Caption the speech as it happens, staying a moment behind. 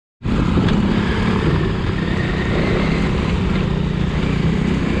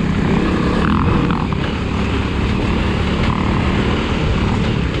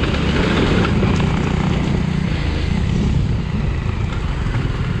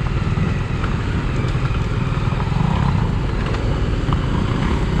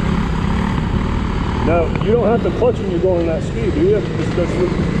Now, you don't have to clutch when you're going that speed, do you?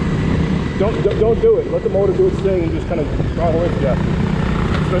 Don't do it. Let the motor do its thing and just kind of throttle into that.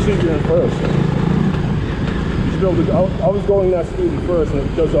 Especially if you're in first. You should be able to, I was going that speed in first and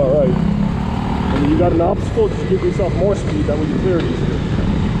it does alright. And you got an obstacle, just give yourself more speed, that way you clear it easier.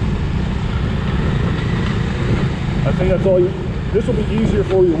 I think that's all you, this will be easier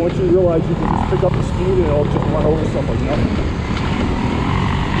for you once you realize you can just pick up the speed and it'll just run over stuff like nothing.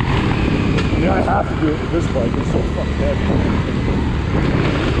 I mean, I have to do it with this bike, it's so fucking heavy.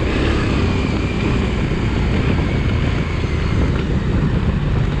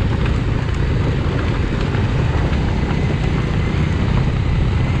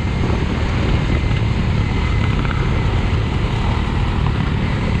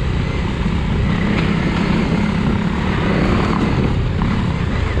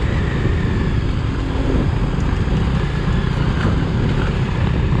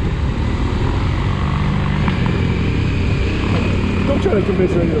 Trying to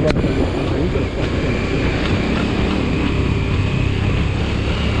convince her into the right.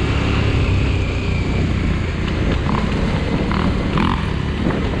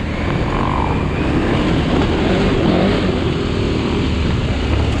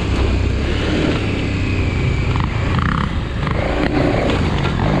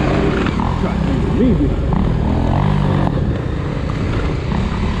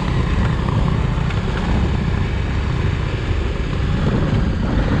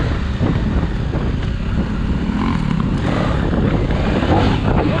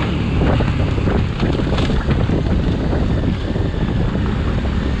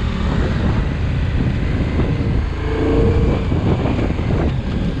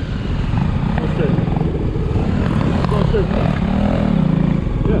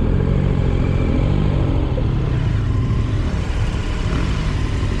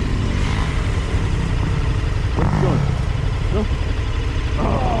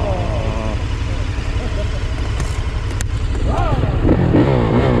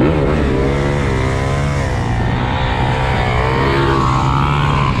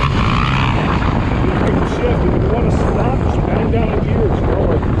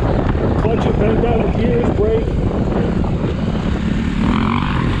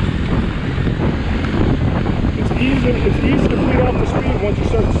 It's easy to bleed off the speed once you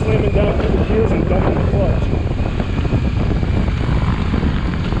start slamming down through the gears and dumping the clutch.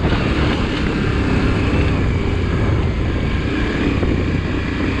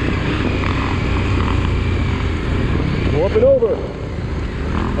 Go up and over.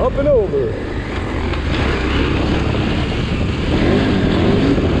 Up and over.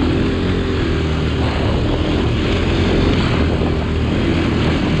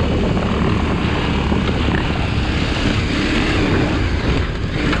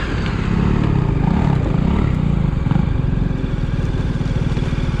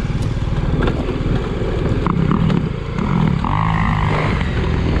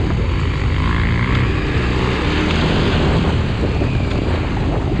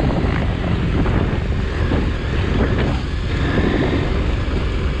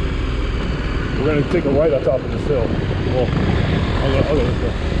 We're going to take a right on top of this hill. Well, I'll go this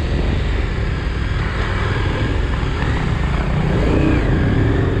way.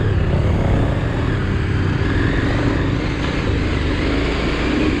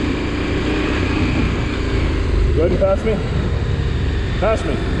 Go ahead and pass me. Pass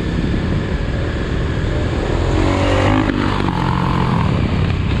me.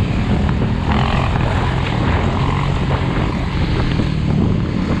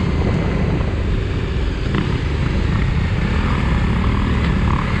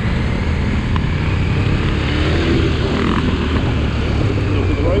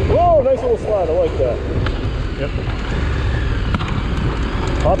 Slide, I like that. Yep.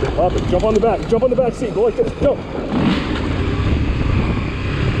 Hop it, hop it. Jump on the back. Jump on the back seat. Go like this. Jump.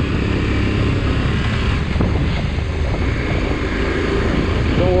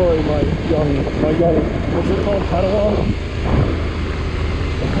 Don't worry, my young, what's it called? Padawan?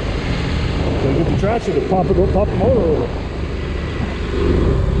 Gonna get the traction to pop the motor over.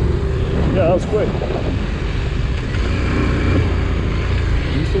 Yeah, that was quick.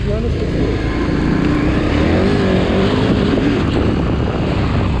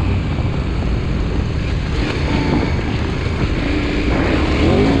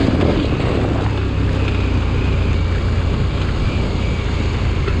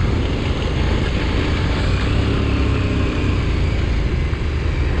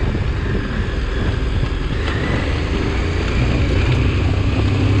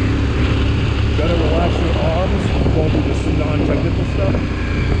 Gotta relax your arms, going through this non-technical stuff.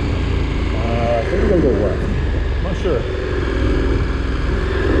 I think gotta go left. I'm not sure.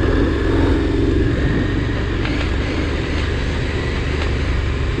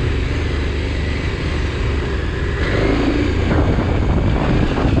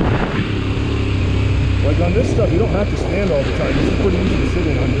 Like on this stuff, you don't have to stand all the time. This is pretty easy to sit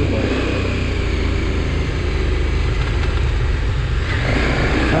in on your bike.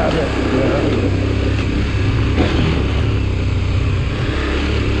 Have it. Yeah.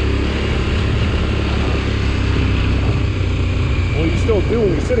 Well, you still do when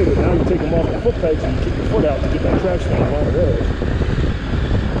you're sitting, but now you take them off the foot pegs and you kick your foot out to get that traction on the line of theirs.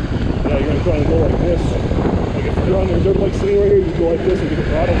 Yeah, you're gonna try and go like this. Like if you're on your dirt bike sitting right here, you go like this and get the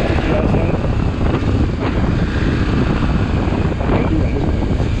throttle and kick the ass down.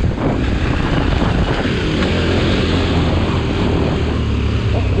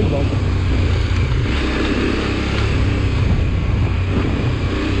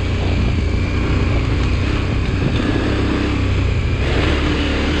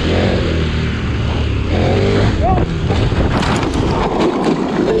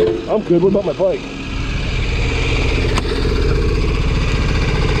 I'm good. What about my bike?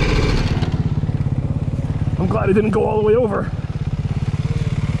 I'm glad it didn't go all the way over.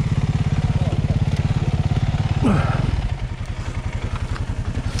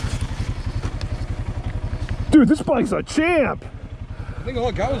 Dude, this bike's a champ. I think all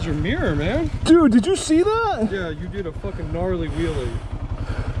I got was your mirror, man. Dude, did you see that? Yeah, you did a fucking gnarly wheelie.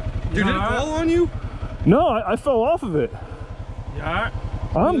 Dude, did it fall on you? No, I fell off of it. Yeah.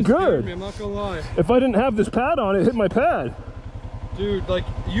 I'm good. Me, I'm not gonna lie. If I didn't have this pad on, it hit my pad. Dude, like,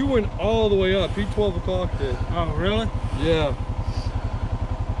 you went all the way up. He 12 o'clock did. Oh, really? Yeah.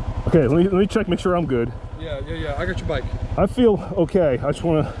 Okay, let me check, make sure I'm good. Yeah. I got your bike. I feel okay. I just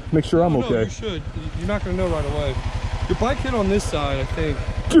want to make sure I'm okay. No, you should. You're not gonna know right away. Your bike hit on this side, I think.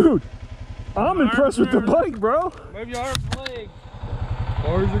 Dude, I'm impressed with the bike, bro. Maybe our leg.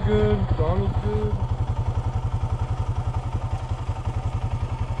 Bars are good. Donald's good.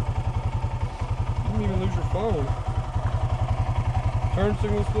 You didn't even lose your phone. Turn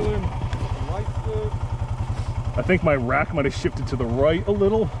signal's still in. The light's good. I think my rack might have shifted to the right a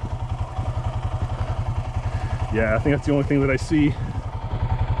little. Yeah, I think that's the only thing that I see.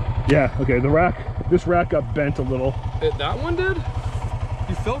 Yeah, okay, this rack got bent a little. That one did?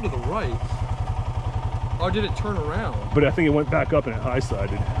 You fell to the right. Or did it turn around? But I think it went back up and it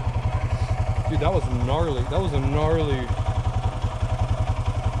high-sided. Dude, that was gnarly. That was a gnarly...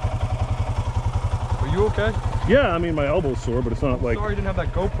 Are you okay? Yeah, I mean, my elbow's sore, but it's not like... Sorry I didn't have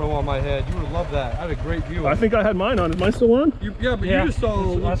that GoPro on my head. You would have loved that. I had a great view of it. I think I had mine on. Is mine still on? You just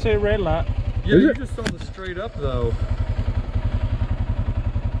saw... I see a red light. Yeah, you just saw the straight up, though.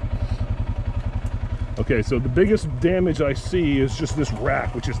 Okay, so the biggest damage I see is just this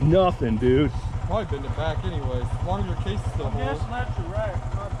rack, which is nothing, dude. Probably bend it back anyways, as long as your case is still whole. Yes, that's your rack,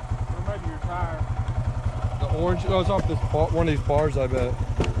 or maybe your tire. The orange, oh, it's off this one of these bars, I bet.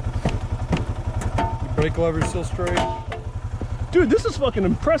 Your brake lever's still straight. Dude, this is fucking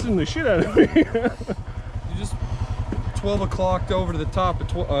impressing the shit out of me. You just 12 o'clocked over to the top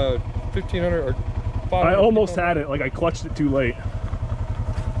at 1500 or 500. I almost had it, like I clutched it too late.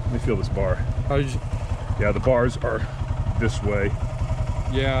 Let me feel this bar. Yeah, the bars are this way.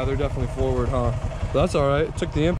 Yeah, they're definitely forward, huh? But that's all right. It took the impact.